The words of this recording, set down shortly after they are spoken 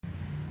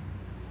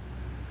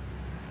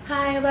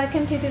Hi,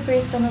 welcome to the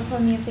Brisbane Opal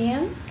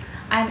Museum.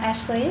 I'm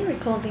Ashley,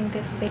 recording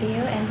this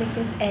video, and this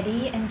is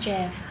Eddie and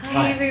Jeff.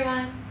 Hi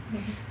everyone.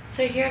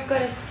 So here I've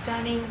got a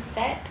stunning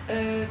set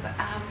of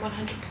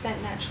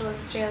 100% natural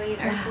Australian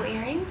opal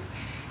earrings,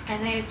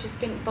 and they've just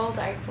been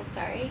Boulder opal,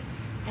 sorry,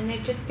 and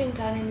they've just been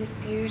done in this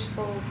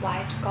beautiful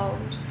white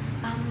gold.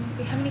 How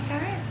many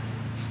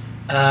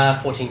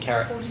carats? 14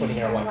 carat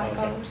white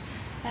gold.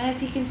 And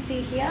as you can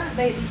see here,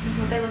 this is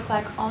what they look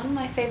like on.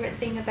 My favourite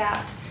thing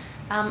about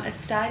a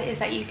stud is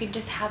that you can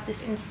just have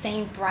this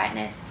insane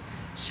brightness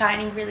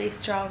shining really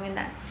strong, and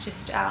that's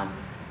just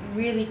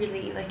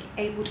really like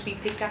able to be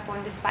picked up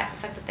on despite the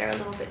fact that they're a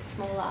little bit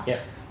smaller. Yep.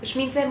 Which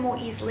means they're more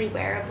easily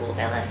wearable,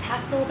 they're less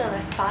hassle, they're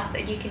less fast,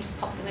 and you can just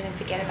pop them in and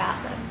forget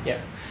about them.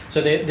 Yeah. So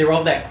they're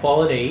of that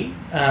quality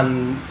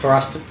for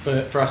us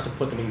to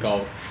put them in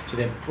gold. So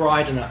they're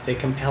bright enough, they're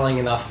compelling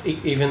enough,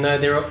 even though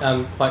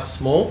they're quite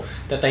small,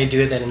 that they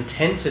do have that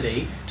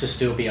intensity to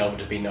still be able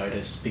to be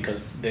noticed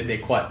because they're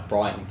quite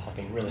bright and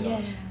popping, really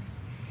nice.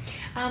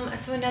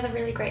 So another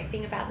really great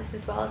thing about this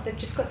as well is they've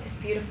just got this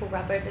beautiful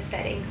rub over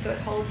setting, so it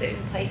holds it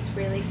in place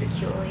really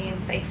securely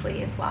and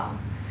safely as well.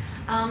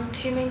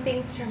 Two main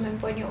things to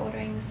remember when you're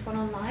ordering this one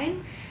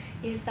online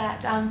is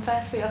that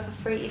first, we offer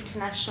free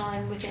international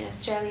and within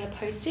Australia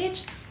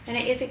postage, and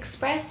it is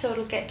express, so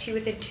it'll get to you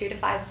within 2 to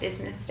 5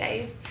 business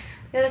days.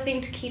 The other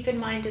thing to keep in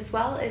mind as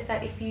well is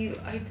that if you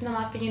open them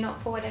up and you're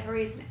not, for whatever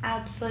reason,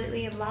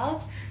 absolutely in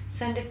love,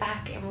 send it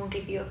back and we'll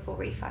give you a full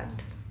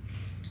refund.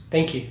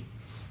 Thank you.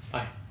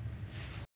 Bye.